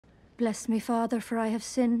Bless me, Father, for I have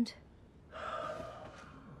sinned.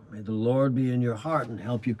 May the Lord be in your heart and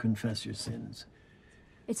help you confess your sins.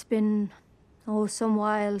 It's been, some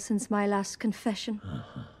while since my last confession.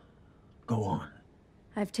 Go on.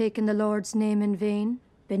 I've taken the Lord's name in vain,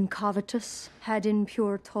 been covetous, had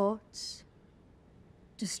impure thoughts,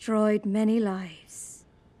 destroyed many lives,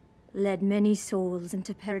 led many souls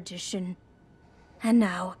into perdition, and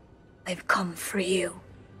now I've come for you.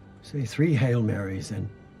 Say 3 Hail Marys and...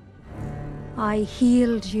 I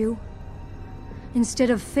healed you. Instead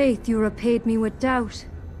of faith, you repaid me with doubt.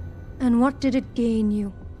 And what did it gain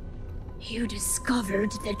you? You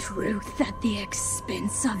discovered the truth at the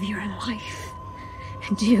expense of your life.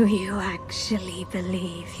 Do you actually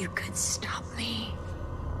believe you could stop me?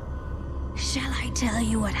 Shall I tell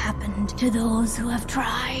you what happened to those who have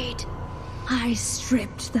tried? I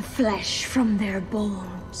stripped the flesh from their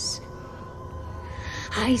bones.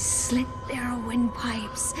 I slit their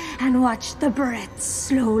windpipes and watched the breath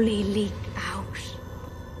slowly leak out.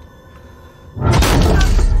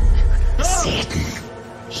 Satan,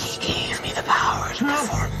 he gave me the power to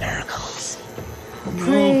perform miracles.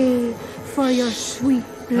 Pray for your sweet,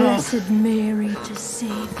 blessed Mary to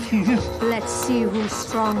save you. Let's see who's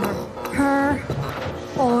stronger, her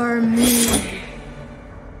or me.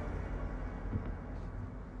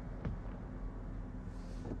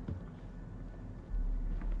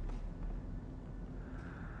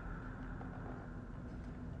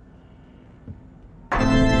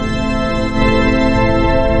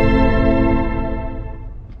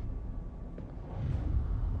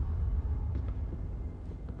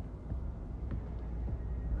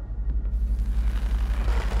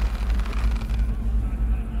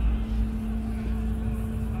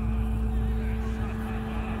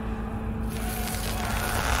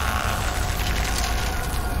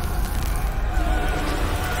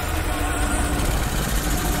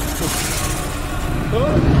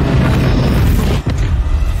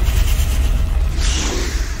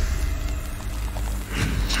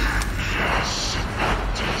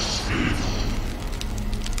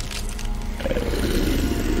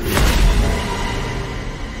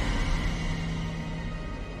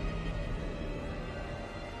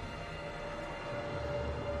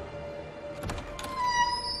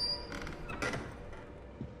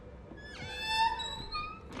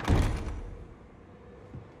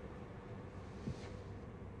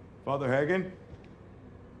 Father Hagan?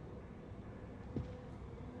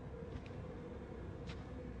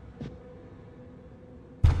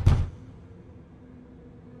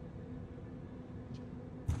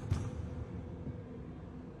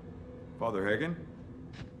 Father Hagan?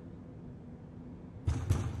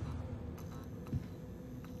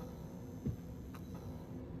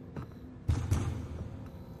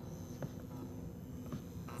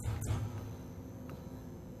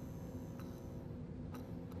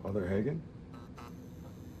 Father Hagan?